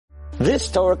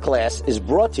This Torah class is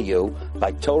brought to you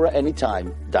by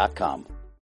TorahAnytime.com.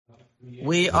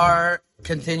 We are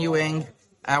continuing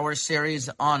our series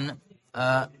on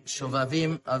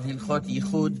Shovavim of Hilchot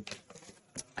Yichud,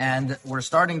 and we're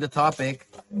starting the topic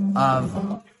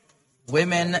of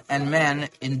women and men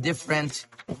in different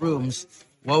rooms.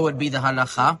 What would be the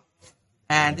halacha?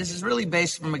 And this is really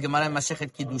based from a Gemara in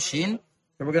Masechet Kiddushin.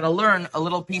 So we're going to learn a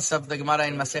little piece of the Gemara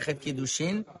in Masechet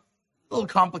Kiddushin. A little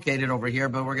complicated over here,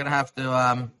 but we're going to have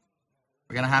to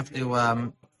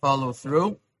follow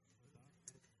through.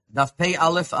 Daf Pei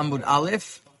Aleph Amud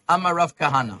Aleph Amar Rav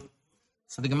Kahana.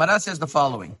 So the Gemara says the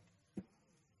following.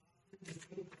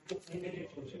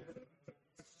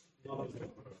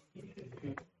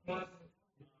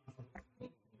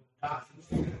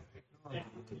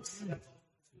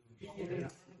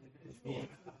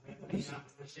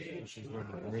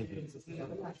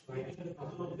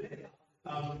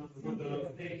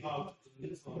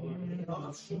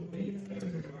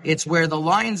 It's where the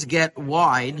lines get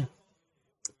wide,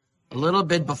 a little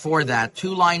bit before that,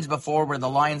 2 lines before where the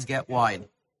lines get wide,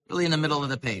 really in the middle of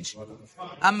the page.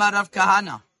 Amar Rav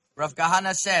Kahana. Rav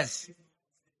Kahana says,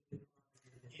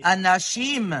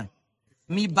 Anashim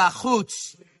mi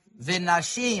bachutz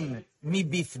v'nashim mi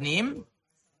bifnim.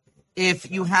 If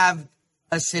you have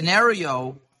a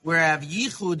scenario where you have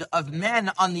yichud of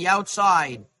men on the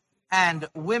outside and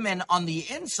women on the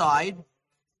inside,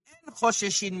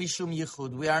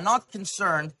 we are not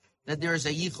concerned that there is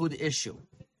a yichud issue.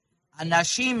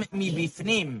 Anashim mi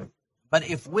bifnim, but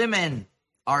if women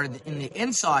are in the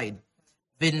inside,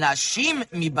 v'nashim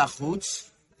mi bachutz,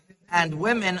 and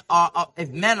women are, if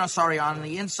men are on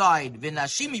the inside,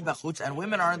 v'nashim mi bachutz, and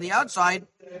women are on the outside,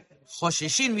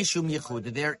 chosheshin mishum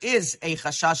yichud. There is a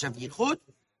chashash of yichud,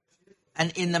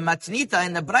 and in the matnita,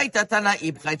 in the Braita Tana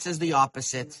Ibcha, it says the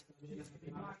opposite.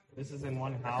 This is in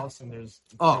one house, and there's...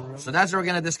 So that's what we're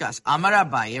going to discuss. Amar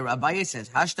Abaye, Abaye says,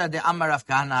 Hashta de Amar Rav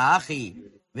Kahana Achi,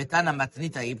 V'tana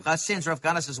matnita Ibcha. Since Rav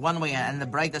Kahana says one way and the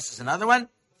Braita says another one,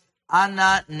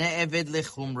 Ana ne'eved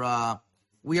lechumra.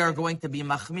 We are going to be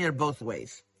machmir both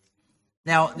ways.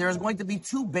 Now, there's going to be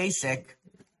 2 basic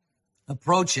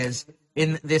approaches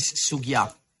in this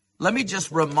sugya. Let me just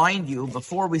remind you,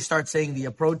 before we start saying the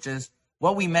approaches,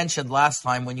 what we mentioned last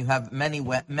time when you have many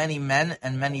men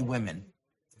and many women.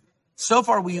 So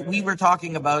far, we were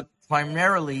talking about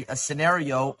primarily a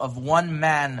scenario of one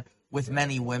man with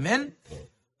many women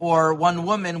or one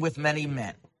woman with many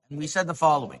men. And we said the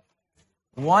following.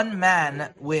 One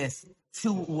man with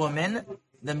 2 women,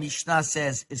 the Mishnah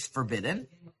says, is forbidden.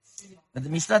 But the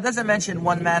Mishnah doesn't mention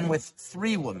one man with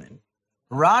 3 women.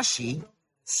 Rashi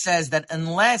says that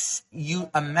unless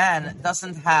a man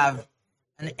doesn't have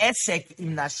an esek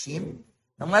im nashim,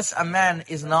 unless a man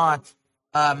is not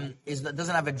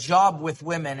doesn't have a job with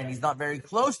women and he's not very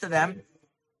close to them,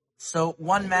 so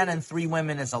 1 man and 3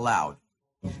 women is allowed.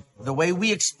 The way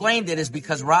we explained it is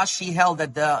because Rashi held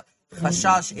that the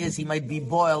chashash is he might be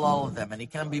boil all of them, and he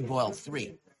can be boil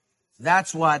 3.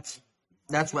 That's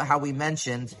how we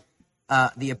mentioned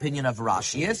the opinion of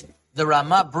Rashi is. The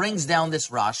Rama brings down this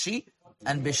Rashi,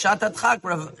 and Bishat Atchak,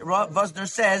 Rav Vosner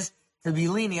says to be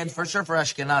lenient for sure for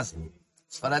Ashkenazim.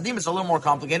 Sfaradim is a little more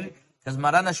complicated because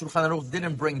Marana Shulchan Aruch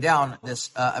didn't bring down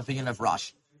this opinion of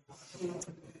Rashi.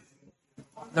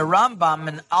 The Rambam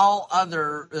and all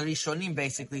other Rishonim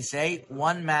basically say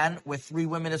 1 man with 3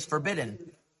 women is forbidden.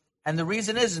 And the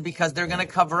reason is because they're going to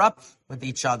cover up with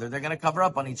each other. They're going to cover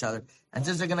up on each other. And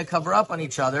since they're going to cover up on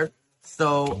each other,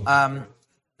 so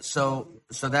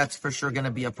that's for sure going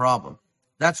to be a problem.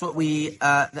 That's what we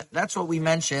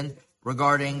mentioned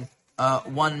regarding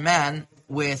 1 man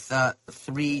with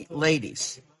 3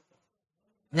 ladies.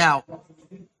 Now,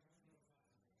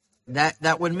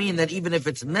 that would mean that even if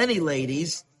it's many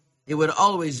ladies, it would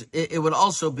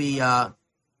also be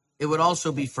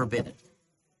forbidden.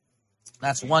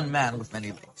 That's 1 man with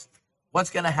many ladies. What's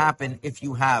going to happen if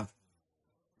you have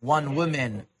 1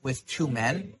 woman with 2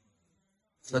 men?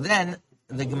 So then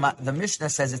the Mishnah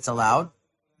says it's allowed,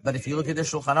 but if you look at the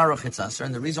Shulchan Aruch, it's asur.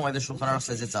 And the reason why the Shulchan Aruch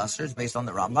says it's asur is based on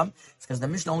the Rambam. It's because the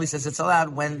Mishnah only says it's allowed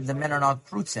when the men are not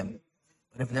prutzim.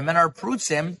 But if the men are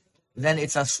prutzim, then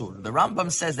it's asur. The Rambam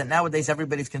says that nowadays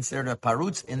everybody's considered a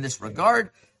parutz in this regard,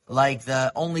 like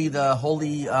only the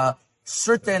holy,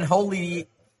 certain holy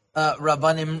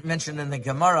Rabbanim mentioned in the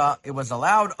Gemara, it was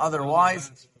allowed.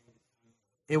 Otherwise,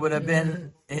 it would have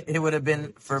been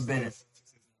forbidden.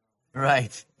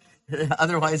 Right.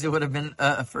 Otherwise, it would have been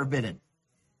forbidden.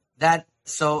 That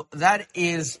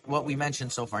is what we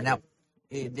mentioned so far. Now,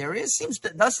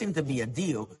 does seem to be a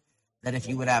deal that if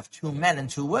you would have 2 men and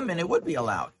 2 women, it would be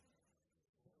allowed,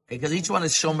 because each one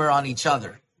is shomer on each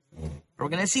other, We're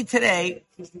going to see today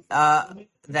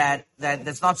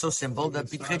that's not so simple. The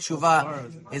Pitrei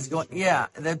Tshuva is going,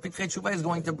 the Pitrei Tshuva is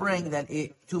going to bring that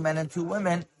two men and two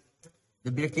women. The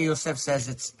Birkei Yosef says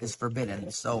it's forbidden.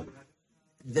 So,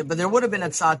 but there would have been a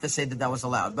tzad to say that was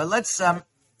allowed. But let's just.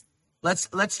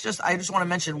 I just want to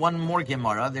mention one more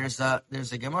Gemara. There's a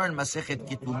Gemara in Masechet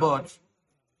Ketubot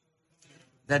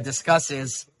that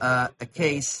discusses a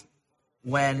case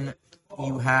when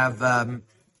you have a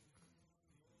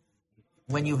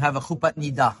chupat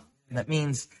nida. That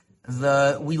means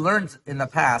we learned in the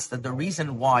past that the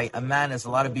reason why a man is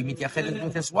allowed to be mityachedet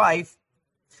with his wife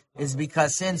is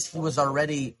because since he was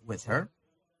already with her,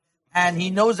 and he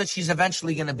knows that she's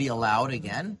eventually going to be allowed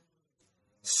again,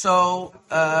 so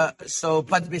pad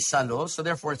bisalo, so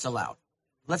therefore it's allowed.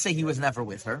 Let's say he was never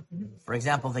with her. For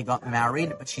example, they got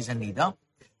married, but she's a nida.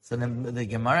 So the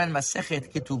Gemara in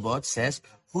Masechet Ketubot says,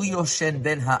 Hu yoshen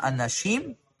ben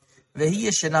ha'anashim, vehi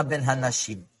yeshena ben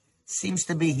ha'nashim. Seems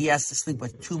to be he has to sleep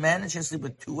with two men and she has to sleep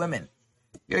with two women.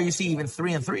 Here you see even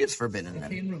 3 and 3 is forbidden.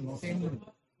 Then. Same room.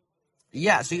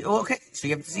 Yeah, so you have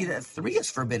to see that 3 is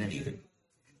forbidden even.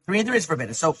 3 and 3 is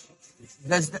forbidden. So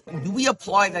do we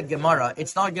apply that Gemara?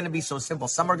 It's not going to be so simple.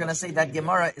 Some are going to say that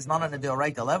Gemara is not on a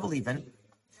Deoraita level even,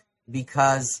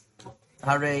 because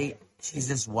Hare, she's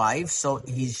his wife, so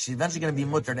she's eventually going to be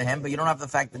mutter to him, but you don't have the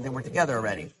fact that they were together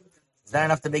already. Is that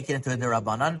enough to make it into a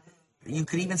Derabanan? You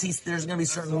could even see there's going to be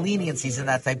certain leniencies in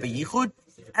that type of yichud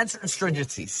and certain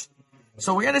stringencies.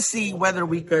 So we're going to see whether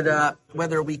we could compare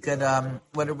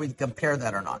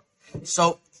that or not.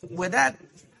 So with that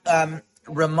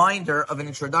reminder of an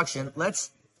introduction,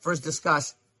 let's first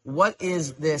discuss what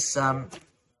is this.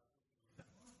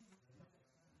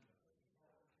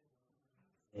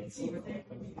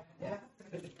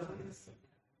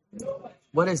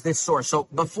 What is this source? So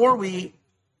before we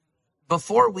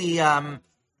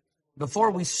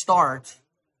start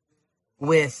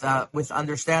with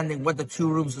understanding what the two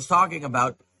rooms is talking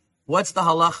about, what's the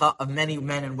halacha of many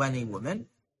men and many women?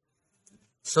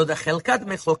 So the Chelkat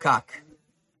Mechokak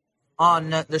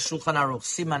on the Shulchan Aruch,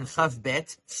 Siman Chav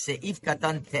Bet, Seif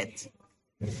Katan Tet.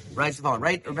 Right?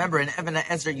 Remember, in Even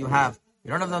HaEzer you don't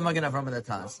have the Magen Avraham of the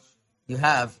Taz. You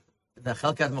have the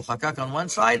Chelkat Mechokak on one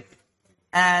side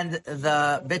and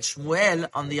the Bet Shmuel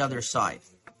on the other side.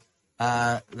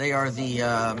 They are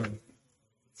the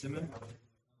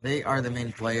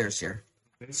main players here.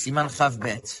 Siman Chav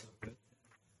Bet.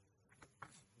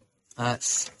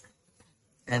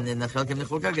 And in the Chelkat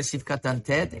Mechokak, Seif Katan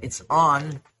Tet, it's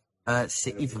on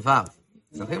Seif Vav.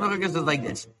 So Chelkat Mechokak is like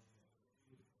this.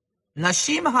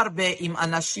 Nashim harbe im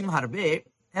anashim harbe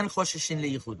en chosheshin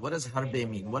leyichud. What does harbe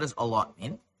mean? What does a lot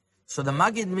mean? So the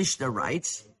Magid Mishnah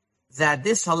writes that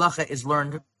this halacha is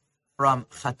learned from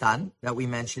Chatan, that we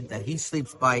mentioned, that he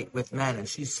sleeps with men and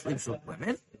she sleeps with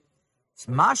women. It's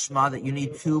mashma that you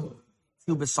need two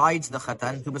besides the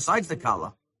Chatan, two besides the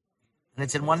Kala. And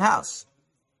it's in one house.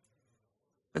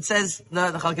 It says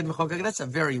the Chelkat Mechokak, that's a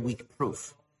very weak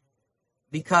proof.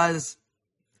 Because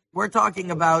we're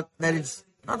talking about that it's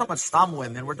not talking about stam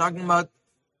women, we're talking about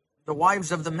the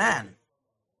wives of the man.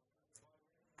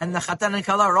 And the Chatan and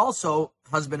Kala are also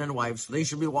husband and wife, so they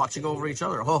should be watching over each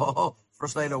other.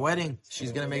 First night of wedding,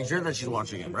 she's going to make sure that she's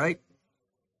watching him, right?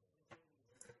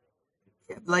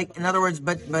 Like, in other words,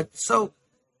 but so,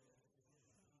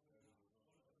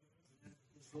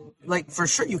 like, for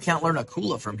sure you can't learn a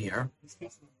kula from here.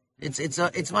 It's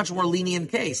a much more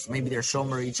lenient case. Maybe they're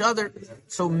shomer each other.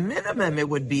 So minimum it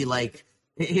would be like,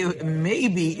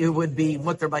 maybe it would be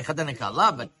mutter by Chatan and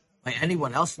Kala, but by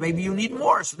anyone else, maybe you need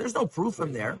more. So there's no proof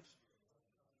from there.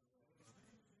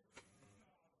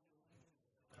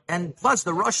 And plus,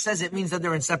 the Rosh says it means that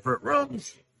they're in separate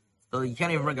rooms, so you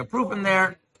can't even bring a proof in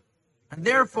there. And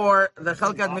therefore, the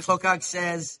Chelkat Mechokak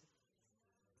says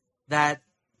that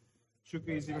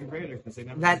Shukri is even greater because they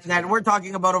never that we're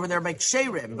talking about over there by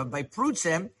Ksherim, but by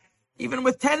Prutzim, even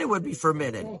with 10 it would be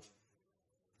permitted.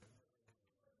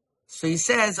 So he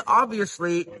says,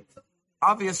 obviously,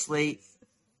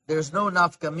 there's no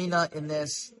nafkamina in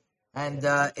this, and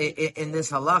in this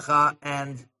halacha,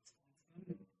 and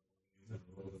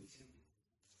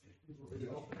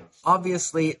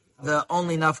obviously the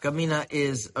only nafkamina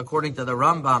is according to the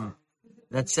Rambam,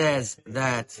 that says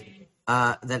that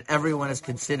everyone is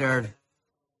considered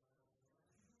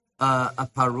a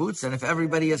parutz, and if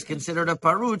everybody is considered a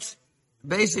parutz,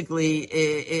 basically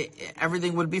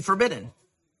everything would be forbidden.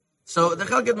 So the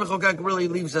Chelkat Mechokak really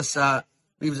leaves us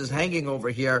hanging over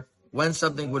here when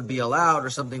something would be allowed or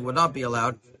something would not be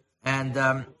allowed, and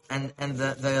the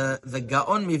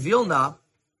Gaon Mivilna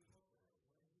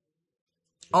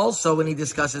also, when he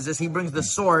discusses this, he brings the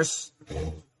source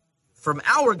from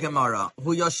our Gemara,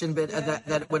 who Yoshin bit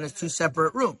that when it's two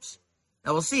separate rooms.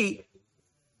 Now we'll see.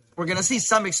 We're going to see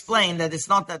some explain that it's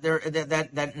not that they're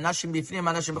that nashim bifnim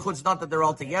and nashim b'chutz. It's not that they're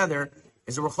all together.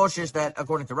 It's a rechoshish that,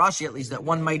 according to Rashi at least, that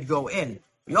one might go in.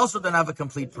 We also don't have a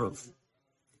complete proof.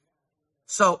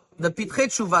 So the Pitchei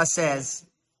Tshuva says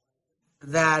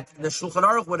that the Shulchan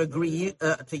Aruch would agree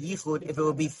to yichud if it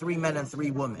would be 3 men and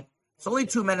 3 women. It's only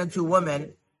 2 men and 2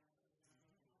 women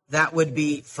that would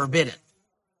be forbidden,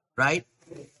 right?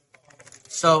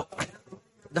 So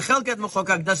the Chelket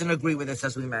Mechokak doesn't agree with this,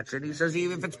 as we mentioned. He says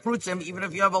if it's prutzim, even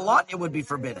if you have a lot, it would be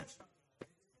forbidden.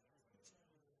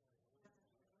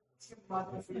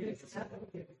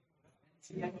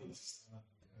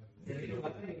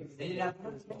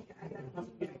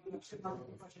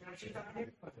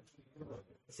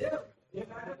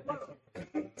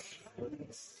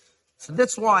 So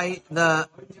that's why the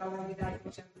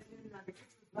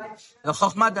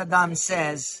Chochmat Adam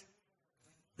says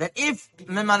that if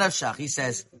Memanashach, he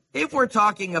says, if we're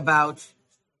talking about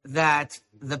that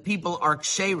the people are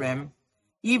ksherim,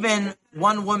 even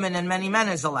 1 woman and many men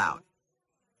is allowed.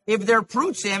 If they're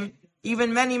prutzim,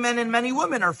 even many men and many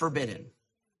women are forbidden.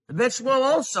 The Bet Shmuel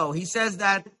also, he says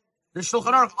that the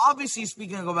Shulchan Aruch obviously is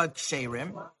speaking about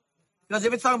ksherim, because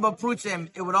if it's talking about prutzim,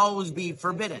 it would always be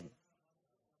forbidden.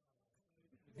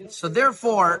 So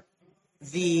therefore,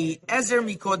 the Ezer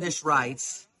Mikodesh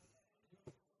writes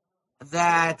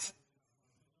that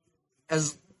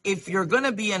as if you're going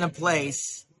to be in a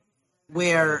place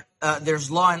where there's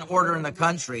law and order in the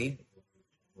country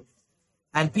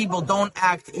and people don't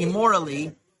act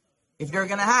immorally, if you're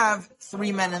going to have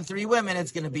 3 men and 3 women,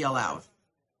 it's going to be allowed.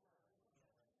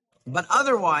 But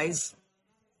otherwise,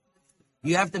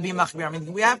 you have to be machmir. I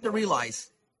mean, we have to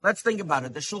realize, let's think about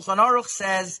it. The Shulchan Aruch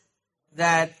says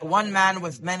that 1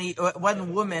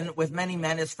 woman with many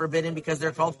men is forbidden because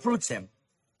they're called prutzim.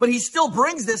 But he still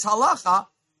brings this halacha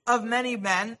of many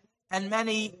men and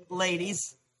many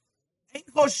ladies.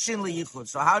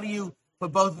 So how do you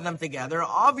put both of them together?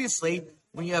 Obviously,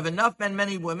 when you have enough men,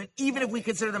 many women, even if we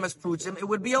consider them as prutzim, it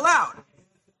would be allowed.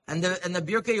 And the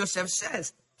Birkei Yosef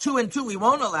says 2 and 2 we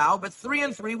won't allow, but 3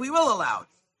 and 3 we will allow.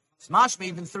 Smashma,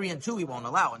 even 3 and 2 we won't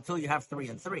allow until you have 3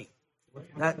 and 3.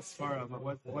 That's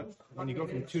what when you go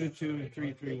from 2 to 2 and 3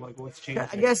 to 3, like what's changing?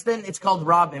 I guess then it's called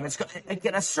Rabim.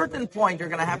 At a certain point, you're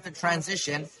going to have to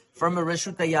transition from a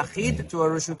Reshut Yachid to a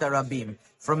Reshut Rabim,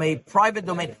 from a private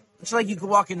domain. It's like you could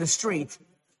walk in the street.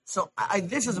 So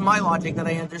this is my logic that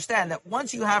I understand, that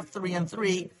once you have 3 and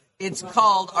 3, it's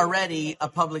called already a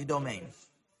public domain.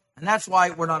 And that's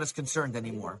why we're not as concerned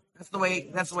anymore. That's the way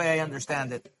I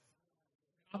understand it.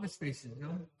 Office spaces, no?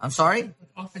 I'm sorry?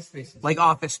 Office spaces. Like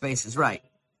office spaces, right.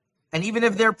 And even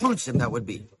if they're prutzim, that would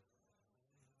be.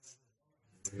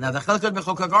 Now, the Chelket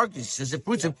Mechokak argues, says if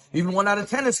prutzim, even 1 out of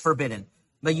 10 is forbidden.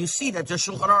 But you see that the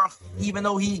Shulchan Aruch, even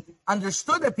though he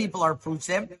understood that people are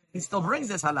prutzim, he still brings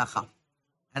this halacha.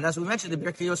 And as we mentioned, the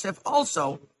Birkei Yosef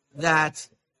also, that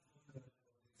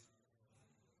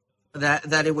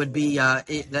it would be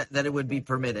that it would be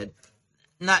permitted.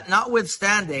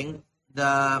 Notwithstanding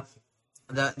the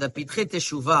Pitchei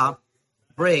Teshuvah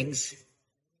brings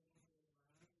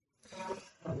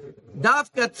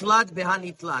Davka tlat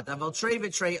behanitlat, aval trei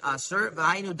v'trei aser,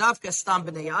 v'hainu davka stam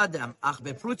b'nei adam, ach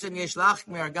beprutzim yesh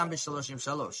lachmir gam b'shaloshim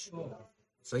shalosh.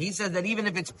 So he says that even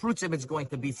if it's prutzim, it's going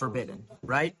to be forbidden,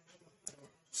 right?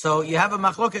 So you have a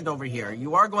machloket over here.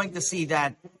 You are going to see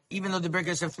that even though the Birkei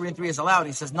Yosef 3 and 3 is allowed,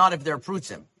 he says not if they're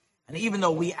prutzim. And even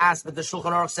though we ask that the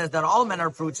Shulchan Aruch says that all men are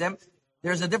prutzim,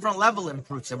 there's a different level in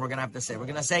prutzim we're going to have to say. We're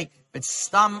going to say, but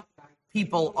some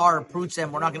people are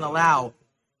prutzim, we're not going to allow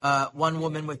 1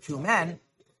 woman with 2 men.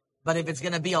 But if it's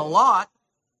going to be a lot,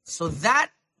 so that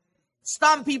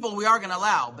some people we are going to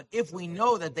allow. But if we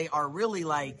know that they are really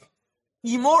like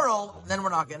immoral, then we're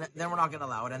not going to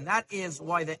allow it. And that is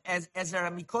why the Ezer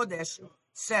Mikodesh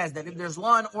says that if there's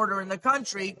law and order in the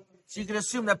country, so you can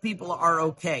assume that people are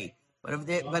okay. But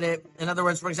in other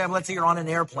words, for example, let's say you're on an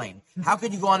airplane. How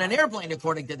could you go on an airplane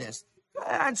according to this?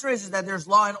 The answer is that there's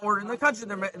law and order in the country.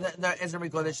 The Ezer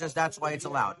Mikodesh says that's why it's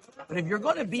allowed. But if you're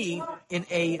going to be in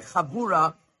a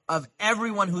chabura of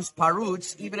everyone who's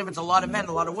parutz, even if it's a lot of men,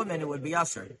 a lot of women, it would be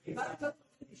usher.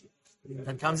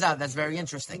 That comes out. That's very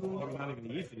interesting. Not even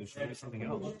the Yiddish, maybe something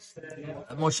else.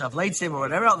 Moshav Leitzim or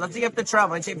whatever else. Let's say you have to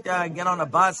travel. Let's say you have to get on a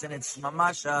bus and it's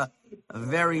mamash a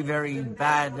very, very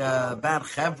bad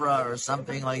chevra or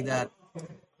something like that.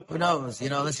 Who knows?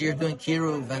 Let's say you're doing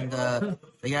kiruv and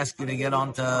they ask you to get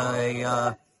onto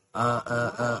a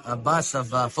bus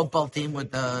of a football team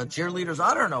with cheerleaders.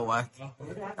 I don't know what.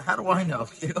 How do I know?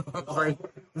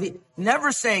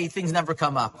 Never say things never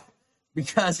come up.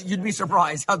 because you'd be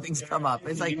surprised how things come up.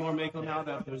 It's Is like, more Mako now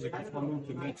that there's a full move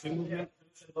to Me Too movement?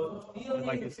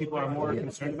 Like, if people are more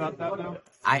concerned about that now?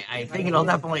 I think it'll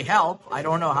definitely help. I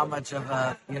don't know how much of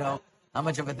a, how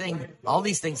much of a thing. All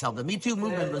these things help. The Me Too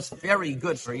movement was very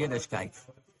good for Yiddishkeit,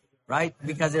 right?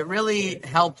 Because it really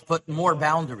helped put more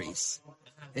boundaries.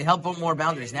 It helped put more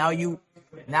boundaries. Now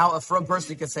a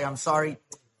person could say, I'm sorry,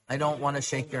 I don't want to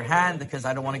shake your hand because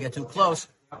I don't want to get too close.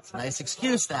 It's a nice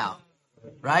excuse now,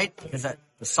 right? Because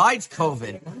besides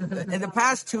COVID, in the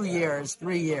past 2 years,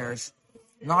 3 years,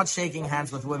 not shaking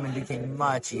hands with women became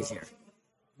much easier.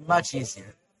 Much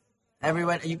easier.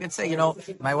 Everyone, you could say,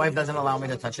 my wife doesn't allow me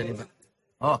to touch anybody.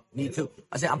 Oh, me too.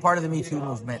 I say, I'm part of the Me Too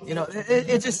movement.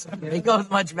 It goes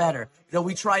much better.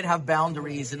 We try to have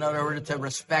boundaries in order to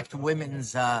respect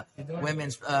women's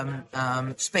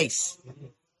space.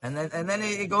 And then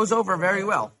it goes over very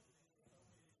well.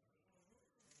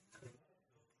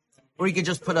 Or you could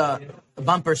just put a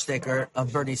bumper sticker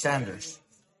of Bernie Sanders.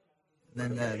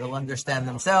 Then they'll understand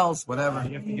themselves, whatever.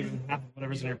 You have to give them half of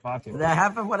whatever's in your pocket.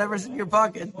 Half of whatever's in your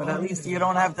pocket, but at least you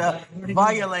don't have to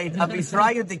violate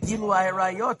Abisraya de Kilu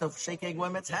Ayarayot of shaking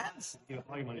women's hands.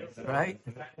 Right?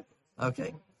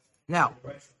 Okay. Now,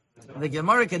 the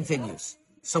Gemara continues.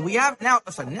 So we have now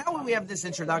when we have this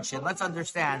introduction, let's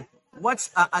understand what's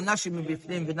anashim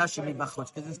bifnim v'nashim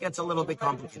bachutz, because this gets a little bit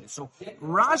complicated. So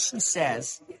Rashi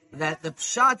says that the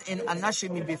pshat in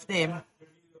anashim bifnim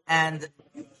and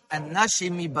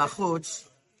anashim bachutz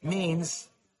means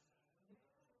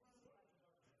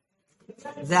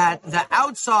that the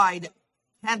outside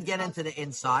can't get into the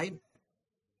inside,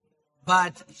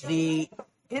 but the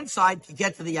inside can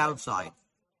get to the outside.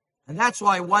 And that's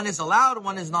why one is allowed and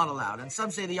one is not allowed. And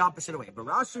some say the opposite way. But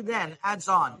Rashi then adds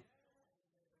on,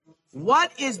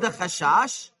 what is the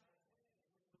chashash?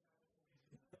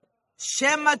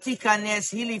 Shema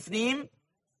tikanes hilifnim,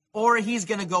 or he's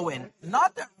going to go in.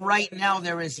 Not that right now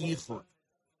there is yichud.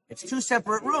 It's two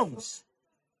separate rooms.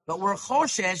 But we're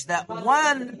choshesh that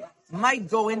one might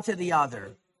go into the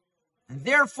other. And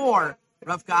therefore,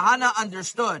 Rav Kahana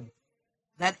understood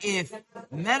that if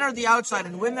men are the outside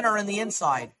and women are in the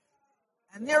inside,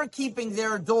 and they're keeping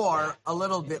their door a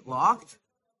little bit locked,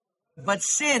 but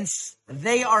since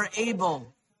they are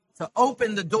able to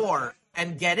open the door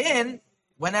and get in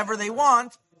whenever they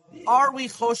want, are we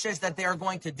choshesh that they are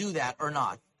going to do that or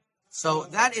not? So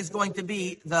that is going to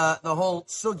be the whole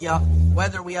sugya,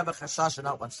 whether we have a chashash or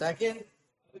not. 1 second.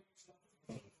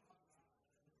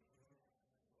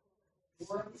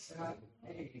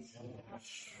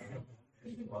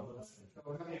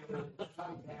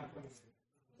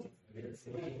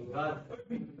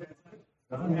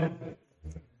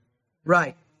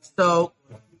 Right. So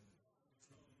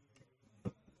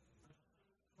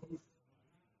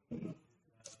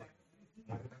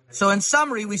in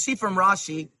summary, we see from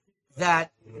Rashi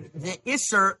that the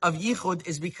Isser of Yichud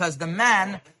is because the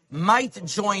man might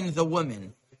join the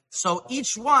woman. So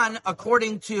each one,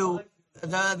 according to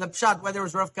the Pshat, whether it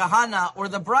was Rav Kahana or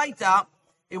the Braita,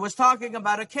 it was talking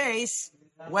about a case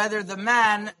whether the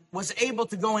man was able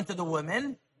to go into the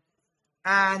woman,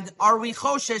 and are we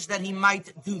choshesh that he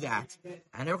might do that?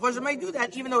 And of course, he might do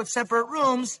that, even though it's separate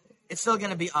rooms, it's still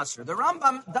going to be usher. The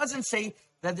Rambam doesn't say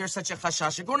that there's such a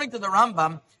chashash. According to the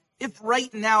Rambam, if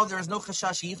right now there is no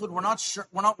chashash yichud,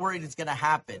 we're not worried it's going to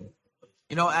happen.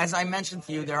 As I mentioned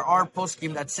to you, there are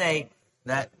poskim that say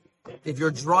that if you're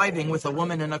driving with a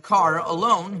woman in a car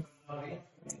alone,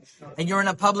 and you're in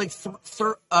a public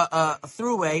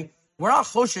throughway, we're not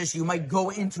choshesh you might go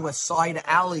into a side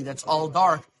alley that's all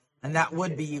dark, and that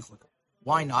would be yichud.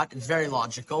 Why not? It's very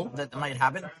logical that it might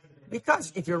happen.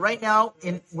 Because if you're right now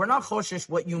we're not choshesh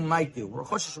what you might do. We're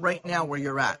choshesh right now where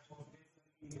you're at.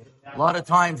 A lot of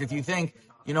times, if you think,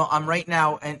 I'm right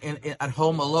now at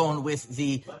home alone with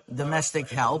the domestic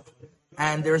help,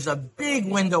 and there's a big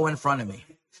window in front of me.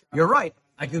 You're right.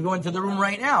 I could go into the room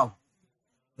right now.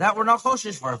 That we're not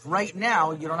choshesh for. If right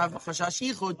now you don't have a chashash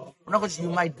yichud, we're not choshesh, you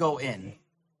might go in.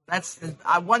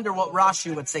 I wonder what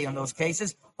Rashi would say in those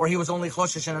cases, or he was only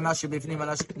choshesh and anashim b'fnim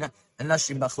and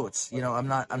anashim b'chutz.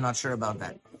 I'm not sure about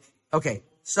that. Okay,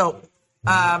 so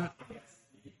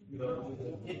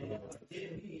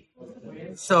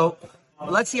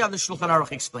let's see how the Shulchan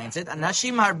Aruch explains it.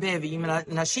 Anashim harbe im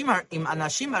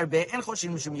anashim harbe en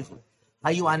choshesh mishum yichud.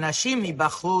 Hayu anashim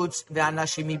mibachutz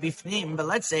ve'anashim mibifnim. But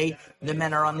let's say the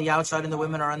men are on the outside and the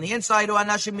women are on the inside. Or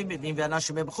anashim mibifnim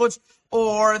ve'anashim mibachutz.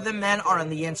 Or the men are on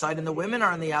the inside and the women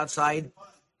are on the outside.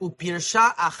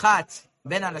 Upirsha achat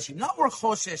ben anashim. Not where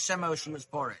choshesh shema she was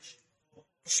porish.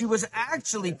 She was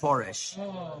actually porish.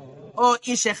 Oh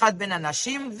ish echad ben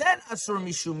anashim. Then asur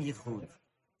mishum yichud.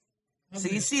 So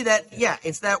you see that,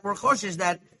 it's that we're choshesh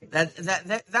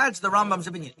that's the Rambam's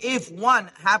opinion. If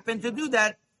one happened to do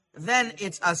that, then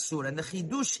it's asur. And the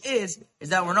chidush is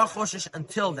that we're not choshesh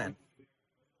until then.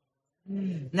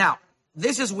 Now,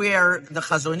 this is where the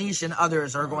Chazon Ish and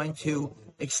others are going to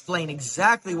explain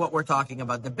exactly what we're talking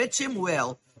about. The Bet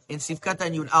Shemuel in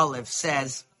Sivkatan Yud Aleph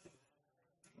says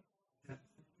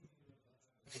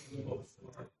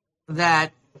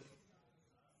that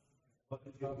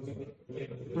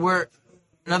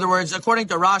in other words, according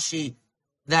to Rashi,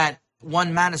 that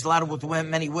one man is allowed with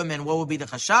many women, what would be the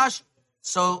chashash?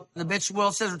 So the Bet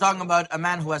Shemuel says we're talking about a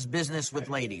man who has business with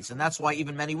ladies, and that's why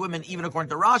even many women, even according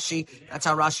to Rashi, that's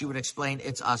how Rashi would explain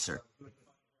it's aser.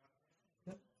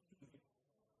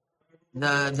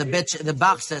 The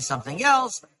Bach says something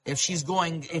else. If he's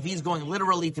going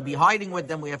literally to be hiding with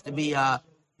them, we have to be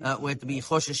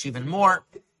choshesh even more.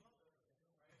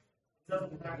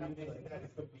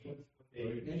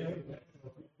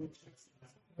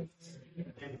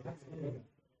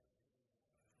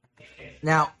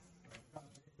 Now,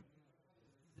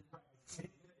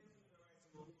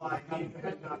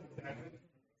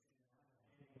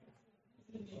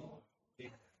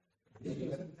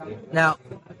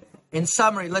 in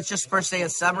summary, let's just first say a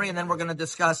summary, and then we're going to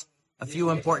discuss a few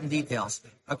important details.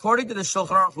 According to the Shulchan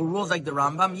Aruch, who rules like the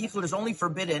Rambam, yichud is only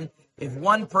forbidden if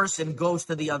one person goes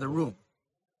to the other room.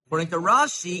 According to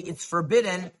Rashi, it's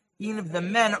forbidden even if the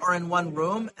men are in one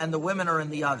room and the women are in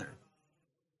the other.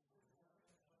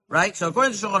 Right? So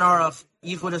according to Shulchan Aruch,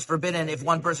 yichud is forbidden if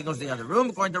one person goes to the other room.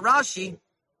 According to Rashi,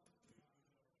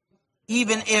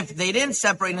 even if they didn't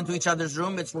separate into each other's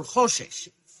room, it's choshesh.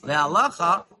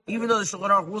 Le'alacha, even though the Shulchan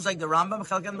Aruch rules like the Rambam,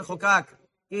 Chelken Mechukak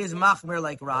is machmir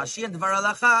like Rashi, and Dvar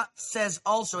Halacha says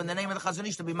also in the name of the Chazon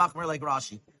Ish to be machmir like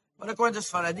Rashi. But according to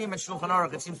Sfaradim and Shulchan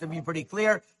Aruch, it seems to be pretty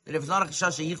clear that if it's not a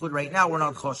chashash yichud right now, we're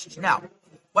not choshesh. Now,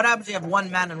 what happens if you have one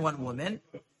man and one woman?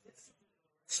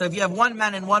 So if you have one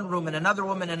man in one room and another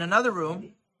woman in another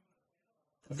room,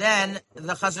 then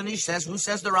the Chazon Ish says, who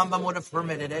says the Rambam would have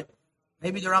permitted it?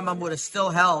 Maybe the Rambam would have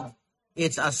still held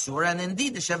it's asur, and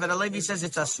indeed the Shevet HaLevi says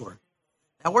it's asur.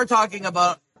 Now we're talking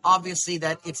about, obviously,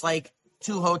 that it's like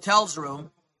two hotel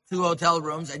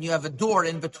rooms, and you have a door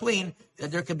in between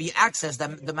that there could be access,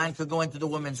 that the man could go into the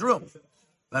woman's room.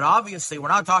 But obviously, we're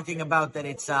not talking about that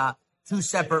it's two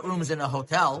separate rooms in a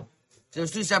hotel. If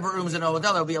there's two separate rooms in a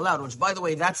hotel, they'll be allowed, which, by the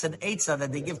way, that's an eitzah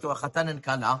that they give to a chatan and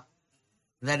kala,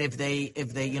 that if they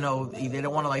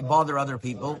don't want to bother other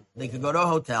people, they could go to a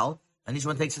hotel, and each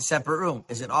one takes a separate room.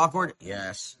 Is it awkward?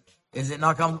 Yes. Is it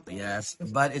not comfortable? Yes.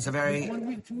 But it's a very 1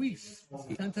 week, 2 weeks.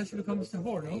 Sometimes it becomes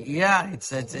divorce, no? Yeah,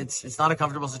 it's not a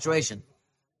comfortable situation.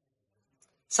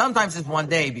 Sometimes it's 1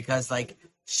 day because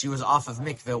she was off of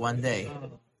mikveh 1 day.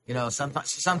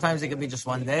 Sometimes it could be just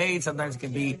 1 day. Sometimes it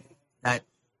could be that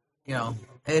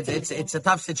it's a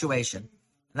tough situation.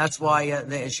 And that's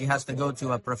why she has to go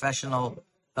to a professional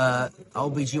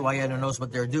OBGYN who knows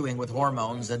what they're doing with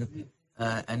hormones and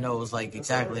knows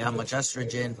exactly how much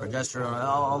estrogen, progesterone,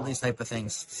 all these type of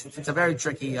things. It's a very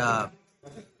tricky. And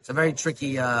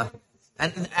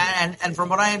from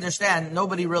what I understand,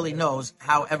 nobody really knows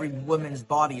how every woman's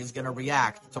body is going to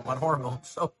react to what hormone.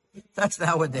 So that's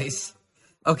nowadays.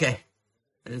 Okay,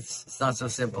 it's not so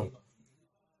simple.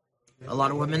 A lot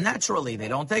of women naturally they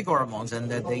don't take hormones, and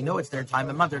that they know it's their time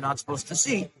of month they're not supposed to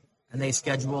see, and they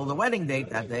schedule the wedding date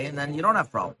that day, and then you don't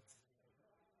have problems.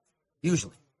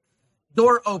 Usually.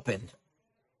 Door opened.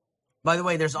 By the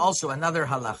way, there's also another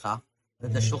halacha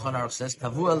that the Shulchan Aruch says,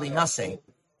 Tavua linase.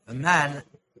 A man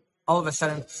all of a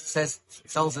sudden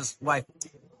tells his wife,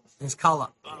 his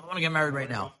kala, I want to get married right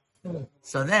now.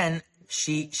 So then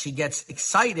she gets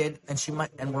excited, and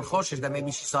we're choshesh that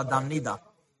maybe she saw dam nida.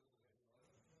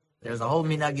 There's a whole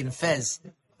minhag in Fez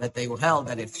that they held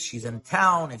that if he's in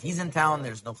town,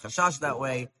 there's no chashash that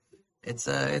way. It's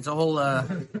a whole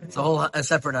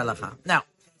separate halacha. Now,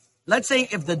 let's say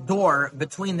if the door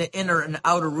between the inner and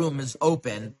outer room is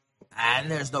open, and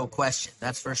there's no question,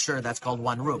 that's for sure, that's called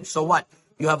one room. So what?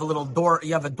 You have a little door,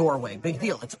 you have a doorway. Big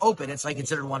deal. It's open, it's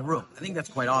considered one room. I think that's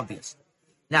quite obvious.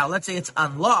 Now, let's say it's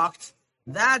unlocked.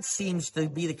 That seems to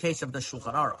be the case of the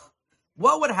Shulchan Aruch.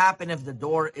 What would happen if the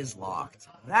door is locked?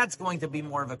 That's going to be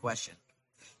more of a question.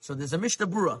 So there's a Mishnah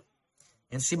Berurah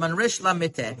in Siman Rish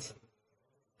Lametet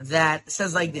that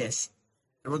says like this.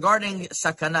 Regarding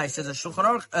sakana, it says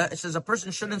it says a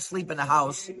person shouldn't sleep in a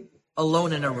house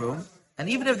alone in a room, and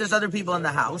even if there's other people in the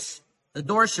house, the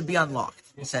door should be unlocked.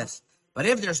 It says, but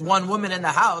if there's one woman in the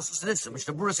house, so this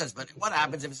Mishnah Berurah says, but what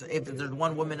happens if there's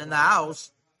one woman in the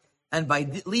house, and by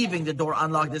leaving the door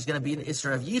unlocked, there's going to be an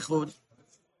isra of yichud?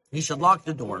 He should lock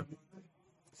the door.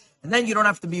 And then you don't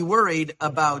have to be worried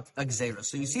about a gzeira.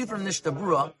 So you see from Mishnah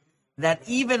Berurah that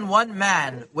even one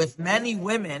man with many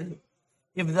women,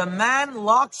 if the man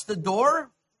locks the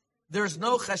door, there's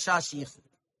no chashash yichud.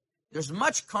 There's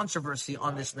much controversy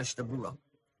on this Mishnah Berurah.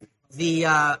 The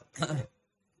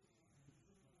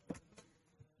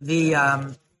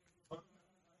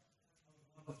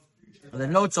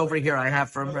notes over here I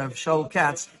have from Rav Shaul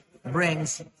Katz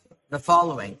brings the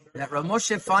following, that Rav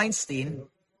Moshe Feinstein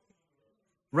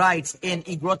writes in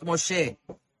Igrot Moshe,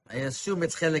 I assume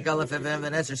it's Chelik Aleph Evem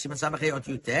Venezer Siman Samachay Ot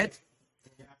Yutet,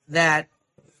 that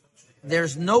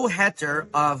there's no heter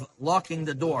of locking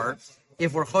the door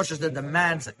if we're choshes that the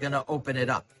man's going to open it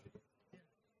up.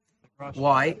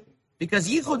 Why? Because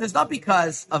yichud is not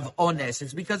because of ones,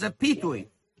 it's because of pitui.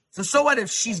 So what if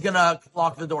she's going to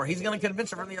lock the door? He's going to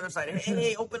convince her from the other side,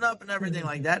 hey, open up and everything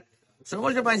like that. So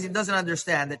Moshe Feinstein doesn't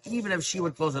understand that even if she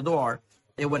would close the door,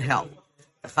 it would help.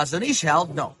 The Chazon Ish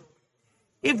held, no.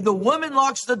 If the woman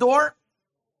locks the door,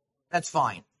 that's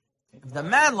fine. If the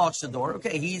man locks the door,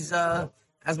 okay, he's,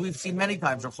 as we've seen many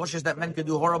times, Rav Choshes that men could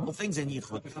do horrible things in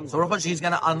yichud. So Rav Choshes, he's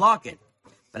going to unlock it.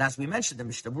 But as we mentioned, the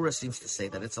Mishnah Berurah seems to say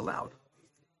that it's allowed.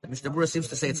 The Mishnah Berurah seems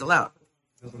to say it's allowed.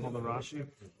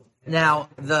 Now,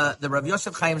 the Rav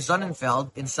Yosef Chaim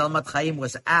Sonnenfeld in Selmat Chaim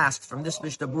was asked from this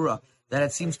Mishnah Berurah that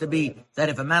it seems to be that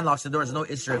if a man locks the door, there's no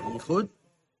Isra of Yichud.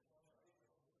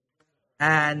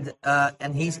 And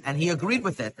he agreed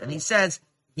with it. And he says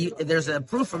there's a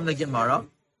proof from the Gemara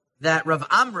that Rav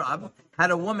Amram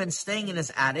had a woman staying in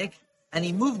his attic, and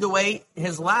he moved away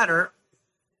his ladder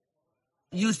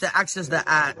used to access the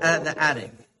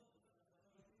attic.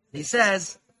 He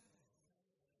says,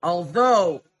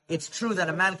 although it's true that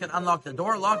a man can unlock the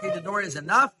door, locking the door is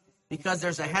enough because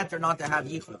there's a heter not to have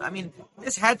yichud. I mean,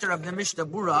 this heter of the Mishnah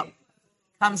Berurah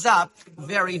comes up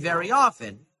very, very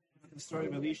often. The story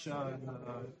of Elisha and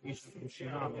Elisha from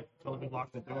Shiram, they told her to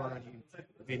lock the door and he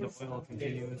made the oil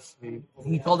continuously.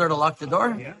 He told her to lock the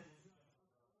door? Yeah.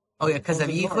 Oh, yeah, because of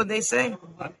yichud, they say?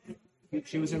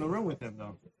 She was in the room with him,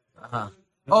 though. Uh-huh.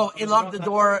 Oh, he locked the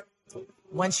door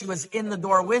when she was in the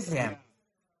door with him.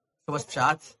 So what's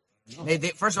pshat?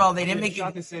 First of all, they didn't make it.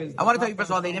 I want to tell you, first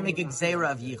of all, they didn't make a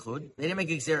gzeira of yichud. They didn't make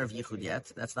a gzeira of yichud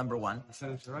yet. That's number one.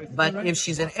 But if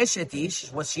she's an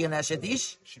eshetish, was she an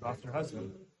eshetish? She lost her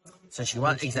husband. So she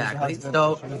was, exactly.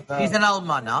 So she's an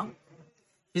almana.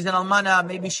 She's an almana.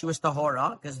 Maybe she was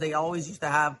tahora, because they always used to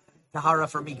have tahara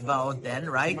for mikvaot then,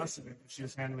 right? She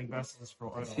was handling vessels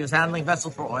for oil. She was handling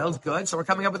vessels for oils. Good. So we're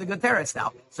coming up with a good teretz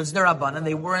now. So it's derabanan.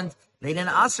 They didn't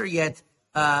aser yet.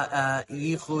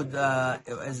 Yichud,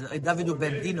 Davidu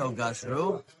ben Dino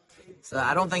Gashru. So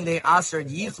I don't think they answered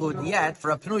Yichud yet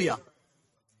for a Pnuya.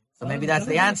 So maybe that's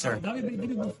the answer.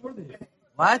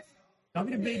 What?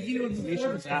 David ben Dino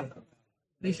was after.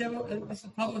 They said this is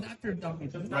probably after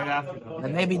David. Right after.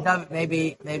 And maybe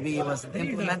it wasn't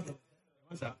implemented.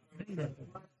 What's that?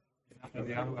 After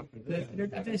the Ahu,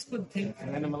 after They split things.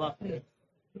 and then the Malach.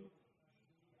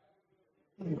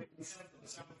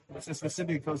 It's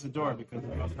specifically close the door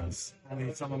because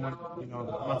someone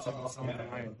wants someone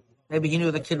behind. Maybe he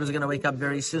knew the kid was going to wake up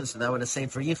very soon, so that would have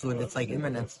saved for Yichud. It's like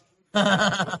imminent.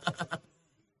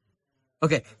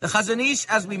 Okay, the Chazon Ish,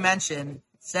 as we mentioned,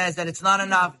 says that it's not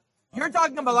enough. You're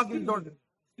talking about locking the door.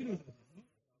 Yeah,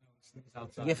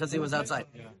 because he was outside.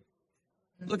 Yeah.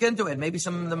 Look into it. Maybe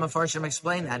some of the Mefarshim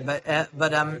explain that. But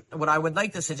what I would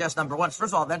like to suggest, number one,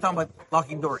 first of all, they're talking about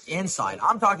locking the door inside.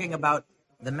 I'm talking about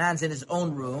the man's in his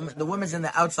own room, the woman's in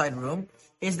the outside room.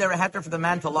 Is there a heter for the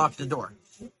man to lock the door?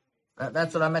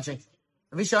 That's what I'm mentioning.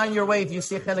 Visha, on your way, if you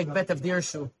see Chelik Bet of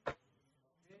Dirshu.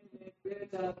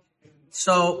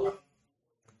 So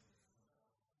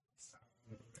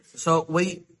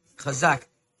Chazak,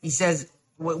 he says,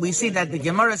 we see that the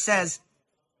Gemara says,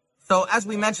 so as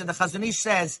we mentioned, the Chazon Ish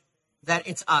says that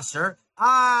it's aser.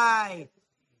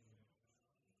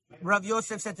 Rav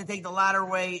Yosef said to take the ladder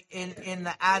way in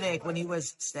the attic when he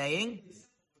was staying.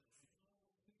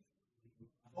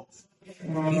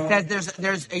 He said the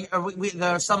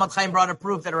Salmat Chaim brought a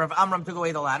proof that Rav Amram took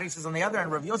away the ladder. He says on the other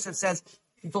end, Rav Yosef says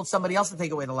he told somebody else to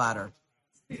take away the ladder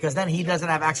because then he doesn't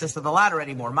have access to the ladder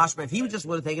anymore. Mashma, if he just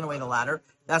would have taken away the ladder,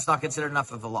 that's not considered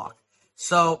enough of a lock.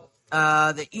 So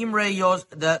the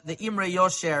Imre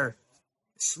Yosher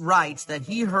writes that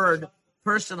he heard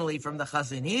personally from the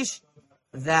Chazon Ish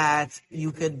that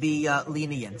you could be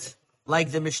lenient,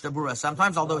 like the Mishnah Berurah.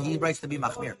 Sometimes, although he writes to be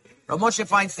machmir. Rav Moshe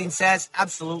Feinstein says,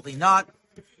 absolutely not.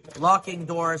 Locking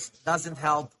doors doesn't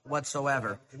help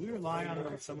whatsoever. Do we rely on it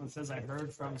when someone says, I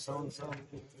heard from so-and-so?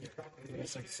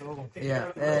 It's like so...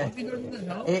 Yeah.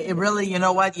 It really, you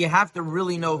know what? You have to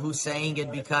really know who's saying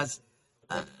it because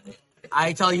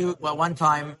I tell you, well, one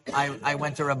time I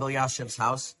went to Rabbi Yashiv's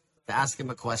house to ask him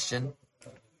a question,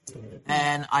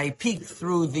 and I peeked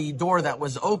through the door that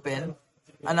was open,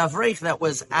 an Avreich that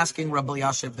was asking Rabbi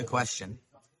Yashiv the question.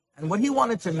 And what he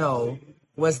wanted to know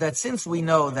was that since we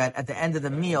know that at the end of the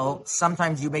meal,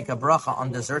 sometimes you make a bracha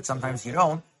on dessert, sometimes you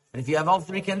don't, but if you have all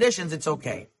three conditions, it's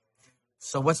okay.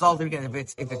 So what's all three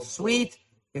conditions? If it's sweet,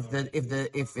 if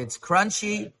it's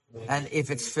crunchy, and if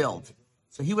it's filled.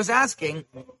 So he was asking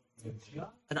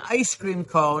an ice cream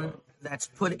cone that's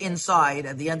put inside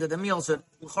at the end of the meal, so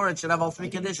it should have all three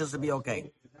conditions to be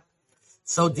okay.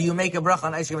 So do you make a bracha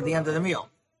on ice cream at the end of the meal?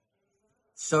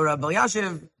 So Rabbi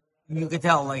Yashiv, you could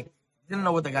tell, didn't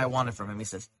know what the guy wanted from him. He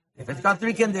says, if it's got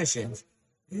three conditions,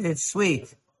 it's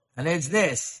sweet, and it's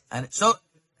this, and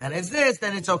it's this,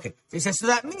 then it's okay. So he says, so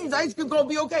that means ice cream will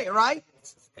be okay, right?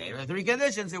 If there are three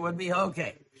conditions, it would be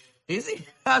okay. You see,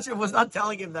 Yashiv was not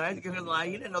telling him that ice cream was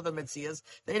lying. He didn't know the mitzias.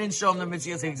 They didn't show him the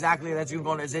mitzias exactly. That's your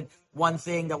bone. Is it one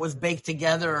thing that was baked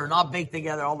together or not baked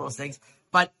together? All those things.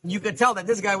 But you could tell that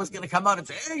this guy was going to come out and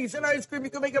say, hey, you said ice cream, you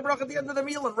can make a bracha at the end of the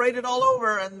meal and write it all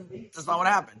over, and that's not what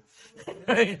happened.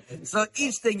 So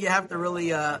each thing you have to really,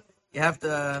 It's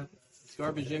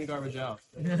garbage in, garbage out.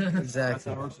 That's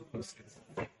Exactly. how it works with those things.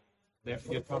 They have to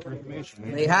get proper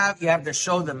information. You have to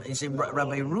show them. You see,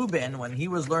 Rabbi Reuben, when he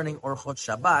was learning Orchot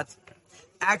Shabbat,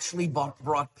 actually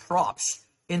brought props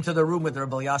into the room with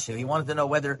Rabbi Yashiv. He wanted to know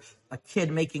whether a kid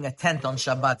making a tent on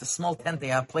Shabbat, a small tent, they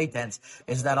have play tents,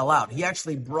 is that allowed? He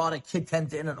actually brought a kid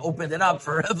tent in and opened it up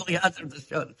for Rabbi Yashiv to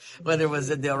show whether it was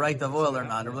a deal right of oil or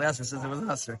not. Rabbi Yashiv says it was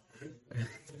Asr.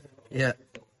 Yeah.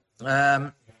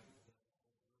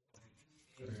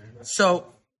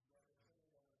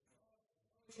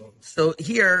 So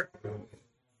here,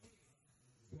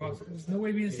 Well, there's no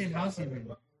way to be in the same house even.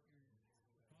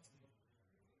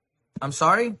 I'm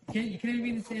sorry? You can't even be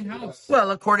in the same house.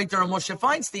 Well, according to Moshe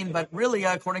Feinstein, but really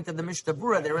according to the Mishnah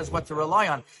Berurah, there is what to rely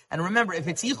on. And remember, if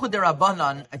it's Yichud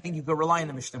Rabbanan, I think you could rely on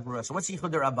the Mishnah Berurah. So what's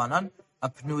Yichud Rabbanan? A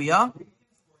Pnuya.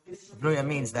 Pnuya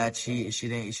means that she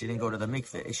didn't go to the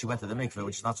mikveh. She went to the mikveh,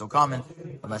 which is not so common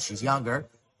unless she's younger,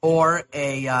 or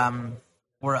a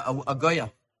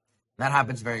goya. That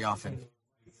happens very often.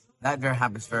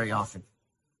 Happens very often.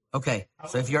 Okay,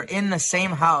 so if you're in the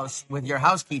same house with your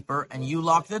housekeeper and you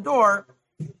lock the door,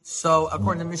 so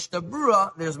according to Mishnah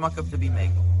Berurah, there's makaf to be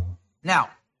made. Now,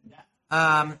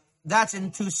 that's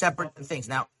in two separate things.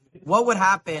 Now, what would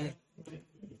happen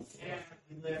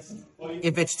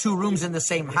if it's two rooms in the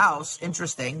same house?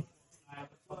 Interesting.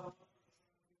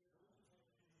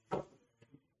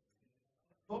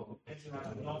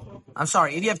 I'm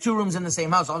sorry, if you have two rooms in the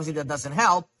same house, obviously that doesn't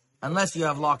help unless you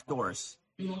have locked doors.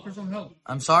 Locked doors don't help.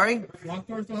 I'm sorry? Locked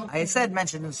doors don't help. I said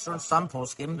mentioned in some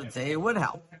poskim that they would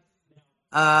help.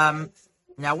 Now,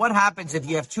 what happens if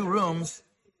you have two rooms,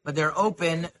 but they're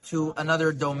open to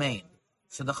another domain?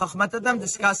 So the Chachmat Adam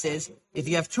discusses if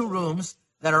you have two rooms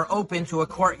that are open to a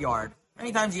courtyard.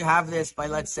 Many times you have this by,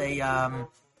 let's say,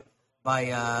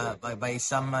 by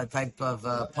some type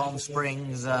of Palm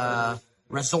Springs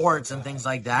resorts and things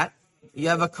like that. You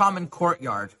have a common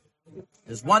courtyard.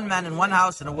 There's one man in one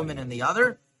house and a woman in the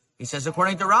other. He says,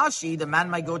 according to Rashi, the man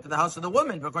might go to the house of the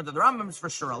woman, but according to the Rambam, it's for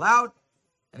sure allowed.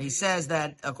 And he says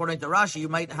that, according to Rashi, you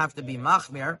might have to be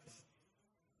machmir.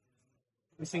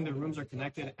 You're saying the rooms are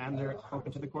connected and they're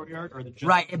open to the courtyard, or just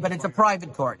Right, but it's a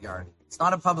private courtyard. It's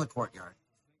not a public courtyard.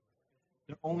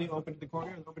 They're only open to the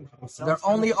courtyard. They're open to themselves. They're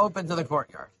only open to the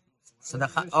courtyard.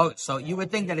 So you would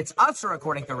think that it's usher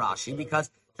according to Rashi, because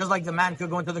just like the man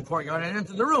could go into the courtyard and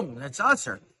into the room, it's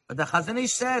usher. But the Chazon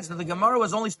Ish says that the Gemara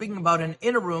was only speaking about an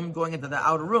inner room going into the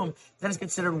outer room, then it's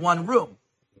considered one room.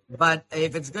 But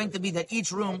if it's going to be that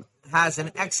each room has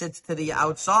an exit to the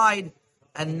outside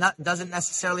and doesn't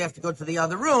necessarily have to go to the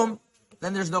other room,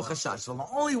 then there's no chashash. So the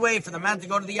only way for the man to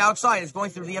go to the outside is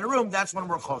going through the inner room. That's when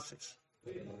we're choshesh.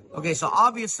 Okay, so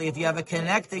obviously if you have a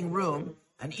connecting room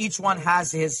and each one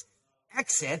has his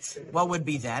exit, what would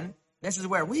be then? This is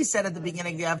where we said at the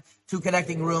beginning you have two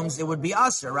connecting rooms, it would be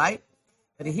usher, right?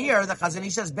 But here the Chazon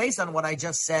Ish says, based on what I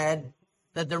just said,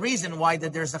 that the reason why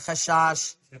that there's a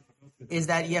chashash is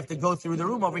that you have to go through the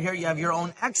room. Over here you have your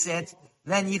own exit,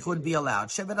 then yichud would be allowed.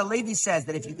 Shevet HaLevi says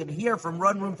that if you can hear from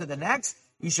one room to the next,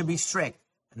 you should be strict.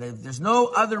 And if there's no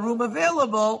other room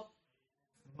available,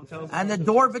 and the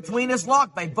door between is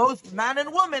locked by both man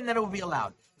and woman, then it will be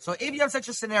allowed. So if you have such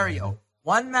a scenario,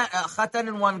 one man, chatan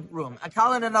in one room, a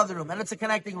kala in another room, and it's a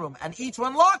connecting room, and each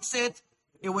one locks it,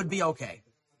 it would be okay.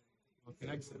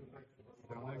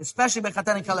 Especially by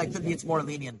chatan and kala, it could be it's more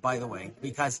lenient, by the way,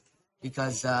 because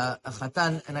a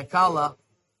chatan and a kala,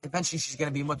 eventually she's going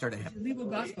to be mutter to him. Legal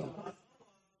gospel.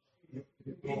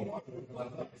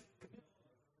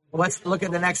 Let's look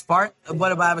at the next part.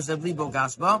 What about Libo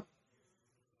Gaspa?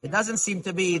 It doesn't seem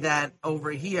to be that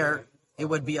over here it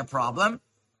would be a problem.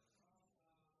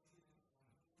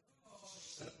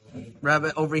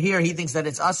 Rabbi, over here he thinks that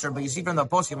it's usher, but you see from the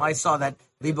poskim I saw that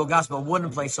Libo Gaspa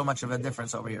wouldn't play so much of a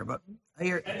difference over here. But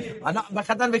here, but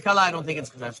Chatan V'Kala, I don't think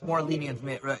it's more lenient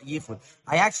Yifud.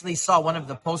 I actually saw one of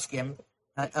the poskim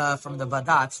from the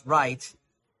Badats write.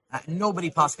 Nobody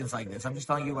poskins like this. I'm just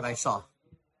telling you what I saw.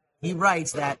 He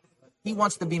writes that he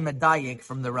wants to be medayik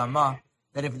from the Ramah,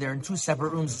 that if they're in two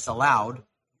separate rooms, it's allowed,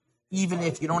 even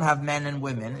if you don't have men and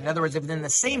women. In other words, if they're in the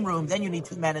same room, then you need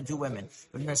two men and two women.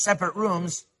 But in the separate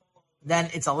rooms, then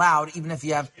it's allowed, even if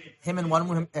you have him in one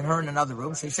room and her in another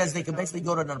room. So he says they can basically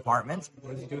go to an apartment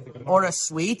or a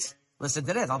suite. Listen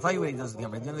to this. I'll tell you what he does. They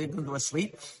go to a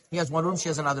suite. He has one room, she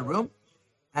has another room.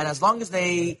 And as long as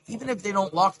even if they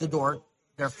don't lock the door,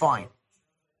 they're fine.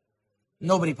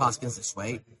 Nobody poskins this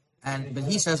way. But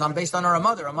he says, I'm based on our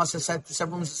mother. Ramah has said two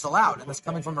separate rooms is allowed. And that's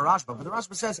coming from the Rashba. But the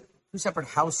Rashba says two separate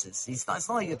houses. It's not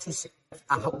like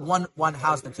one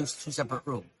house, but two separate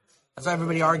rooms. That's why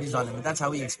everybody argues on it. But that's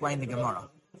how he explained the Gemara.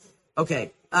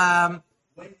 Okay.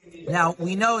 Now,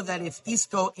 we know that if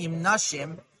Isko im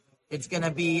Nashim, it's going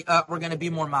to be, we're going to be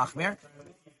more machmir.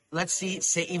 Let's see,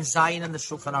 Se'if Zayin in the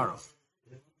Shulchan Aruch.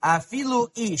 Afilu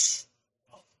ish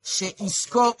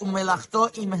she'isko umelachto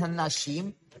im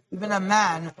hanashim. Even a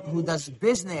man who does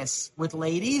business with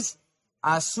ladies,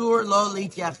 asur lo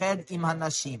lityached im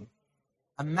hanashim.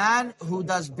 A man who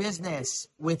does business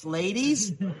with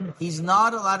ladies, he's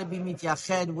not allowed to be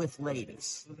mityached with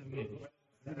ladies.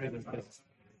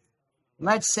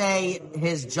 Let's say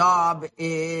his job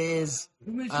is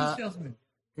Women's shoe salesman.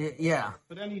 yeah.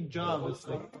 But any job is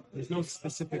like there's no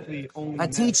specifically only A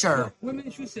teacher.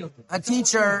 Women's shoe salesman. A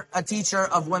teacher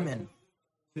of women.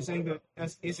 You're saying that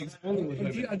ASIC's only with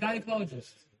women A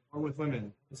gynecologist. or with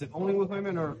women? Is it only with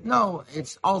women or No,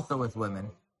 it's also with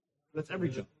women. that's every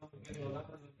job?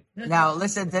 Now,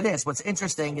 listen to this. What's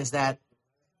interesting is that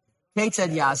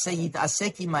Ketzad Yaseh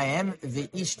Yit'asek Imahem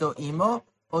Ve'ishto Imo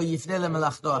O Yifne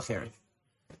Lemelachto Acher.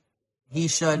 He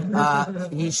should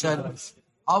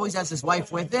always have his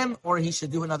wife with him, or he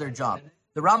should do another job.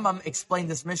 The Rambam explained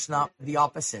this Mishnah the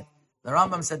opposite. The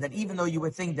Rambam said that even though you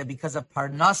would think that because of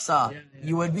Parnasa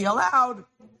you would be allowed,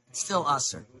 it's still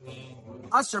Asr.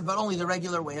 Asr, but only the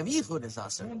regular way of Yichud is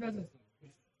Asr.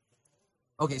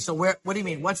 Okay, so what do you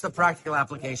mean? What's the practical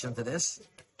application to this?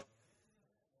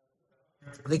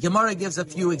 The Gemara gives a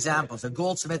few examples. A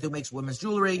goldsmith who makes women's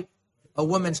jewelry, a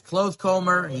woman's clothes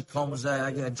comber, he combs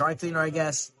a dry cleaner, I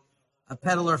guess, a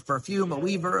peddler of perfume, a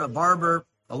weaver, a barber,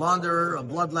 a launderer, a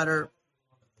bloodletter,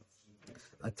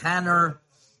 a tanner,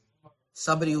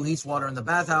 somebody who heats water in the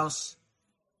bathhouse.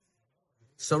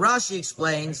 So Rashi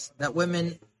explains that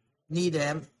women need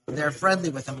him, they're friendly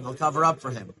with him, and they'll cover up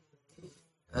for him.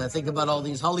 Think about all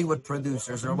these Hollywood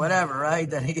producers or whatever, right?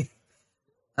 That he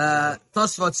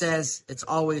Tosfot says it's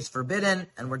always forbidden,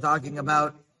 and we're talking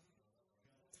about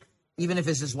even if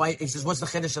it's his wife. He says, what's the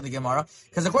chiddush of the Gemara?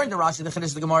 Because according to Rashi, the chiddush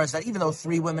of the Gemara is that even though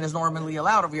 3 women is normally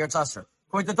allowed over here, it's usher.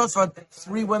 According to Tosfot,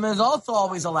 3 women is also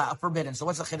always allowed, forbidden. So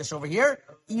what's the chiddush over here?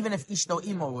 Even if ishto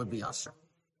imo would be usher.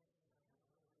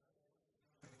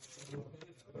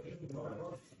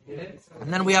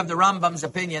 And then we have the Rambam's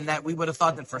opinion that we would have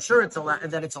thought that for sure it's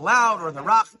allowed, or the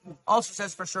Rach also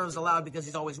says for sure it's allowed because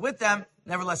he's always with them.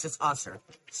 Nevertheless, it's usher.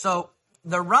 So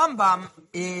the Rambam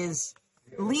is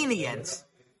lenient.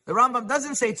 The Rambam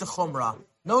doesn't say it's a chumrah.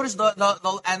 Notice the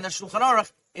Shulchan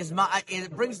Aruch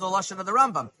it brings the lashon of the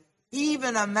Rambam.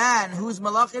 Even a man whose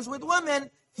malach is with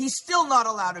women, he's still not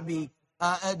allowed to be.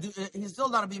 He's still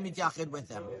not to be mityachid with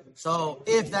them. So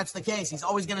if that's the case, he's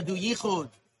always going to do yichud.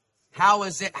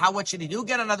 What should he do?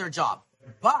 Get another job.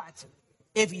 But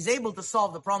if he's able to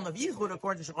solve the problem of yichud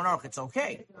according to Shulchan Aruch, it's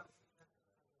okay.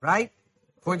 Right?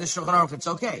 According to Shulchan Aruch, it's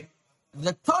okay.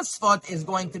 The Tosfot is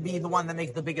going to be the one that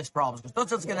makes the biggest problems.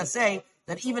 Because Tosfot's going to say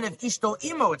that even if ishto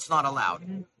imo, it's not allowed.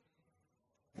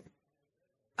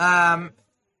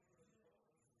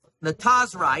 The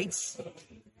Taz writes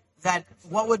that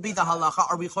what would be the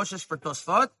halacha? Are we choshesh for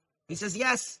Tosfot? He says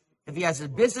yes. If he has a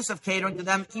business of catering to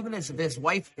them, even if his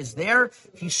wife is there,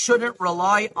 he shouldn't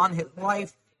rely on his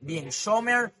wife being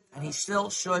shomer, and he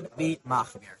still should be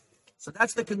machmir. So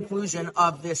that's the conclusion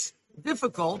of this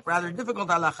rather difficult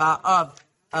halacha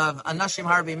of anashim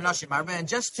harbe, nashim harbe. And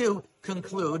just to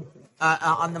conclude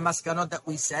on the maskanot that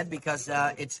we said, because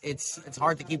it's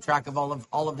hard to keep track of all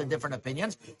of the different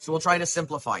opinions, so we'll try to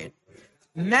simplify it.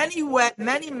 Many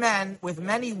men with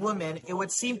many women, it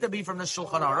would seem to be from the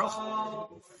Shulchan Aruch,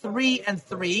 3 and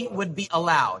 3 would be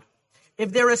allowed.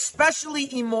 If they're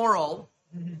especially immoral,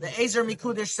 the Ezer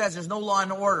Mikudesh says there's no law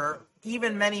and order.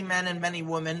 Even many men and many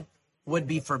women would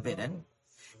be forbidden.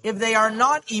 If they are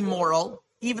not immoral,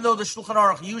 even though the Shulchan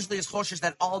Aruch usually is choshesh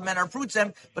that all men are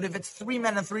prutzim, but if it's 3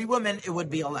 men and 3 women, it would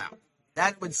be allowed.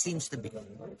 That would seems to be.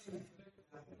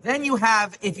 Then you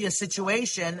have, if you a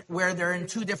situation where they're in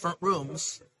 2 different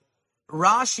rooms,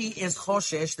 Rashi is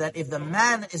choshesh that if the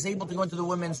man is able to go into the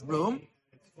women's room,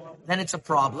 then it's a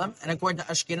problem. And according to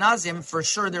Ashkenazim, for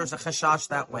sure there's a chashash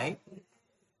that way.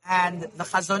 And the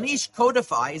Chazon Ish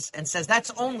codifies and says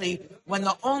that's only when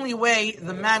the only way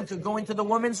the man could go into the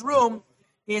woman's room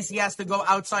is he has to go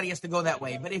outside, he has to go that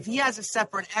way. But if he has a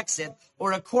separate exit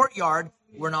or a courtyard,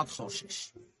 we're not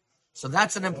choshesh. So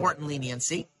that's an important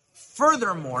leniency.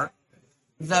 Furthermore,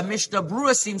 the Mishnah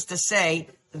Berurah seems to say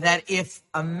that if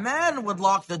a man would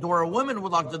lock the door, a woman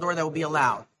would lock the door, that would be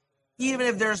allowed, even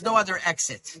if there's no other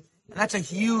exit. And that's a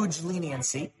huge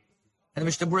leniency. And the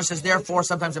Mishnah Berurah says, therefore,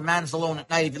 sometimes a man is alone at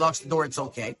night. If he locks the door, it's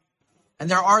okay. And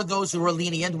there are those who are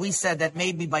lenient. We said that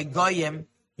maybe by Goyim,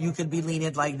 you could be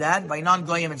lenient like that. By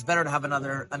non-Goyim, it's better to have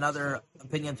another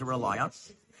opinion to rely on.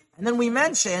 And then we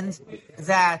mentioned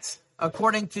that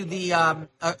according to the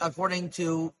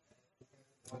Shulchan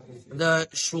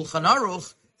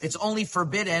Aruch, it's only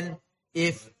forbidden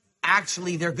if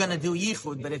actually they're going to do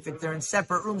yichud, but if they're in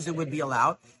separate rooms, it would be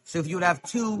allowed. So if you would have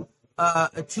two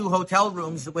hotel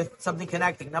rooms with something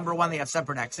connecting, number one, they have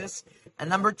separate exits, and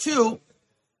number two,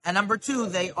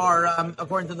 they are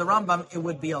according to the Rambam, it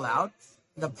would be allowed.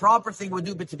 The proper thing would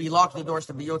do, but to be locked the doors,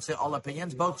 to be yotze all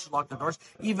opinions, both should lock the doors.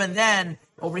 Even then,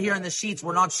 over here in the sheets,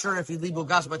 we're not sure if you leave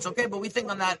gas, but it's okay. But we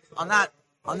think on that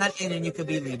and you could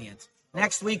be lenient.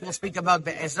 Next week we'll speak about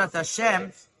Be'ezrat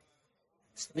Hashem.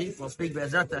 We'll speak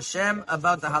Be'ezrat Hashem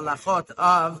about the halachot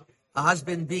of a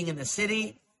husband being in the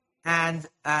city and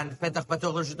Petach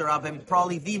Batuch Reshut Rabbim,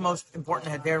 probably the most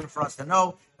important heter for us to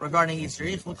know regarding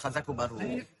Yisrael Yichud Chazak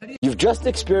u'Baruch. You've just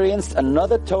experienced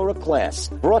another Torah class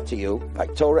brought to you by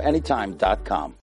TorahAnytime.com.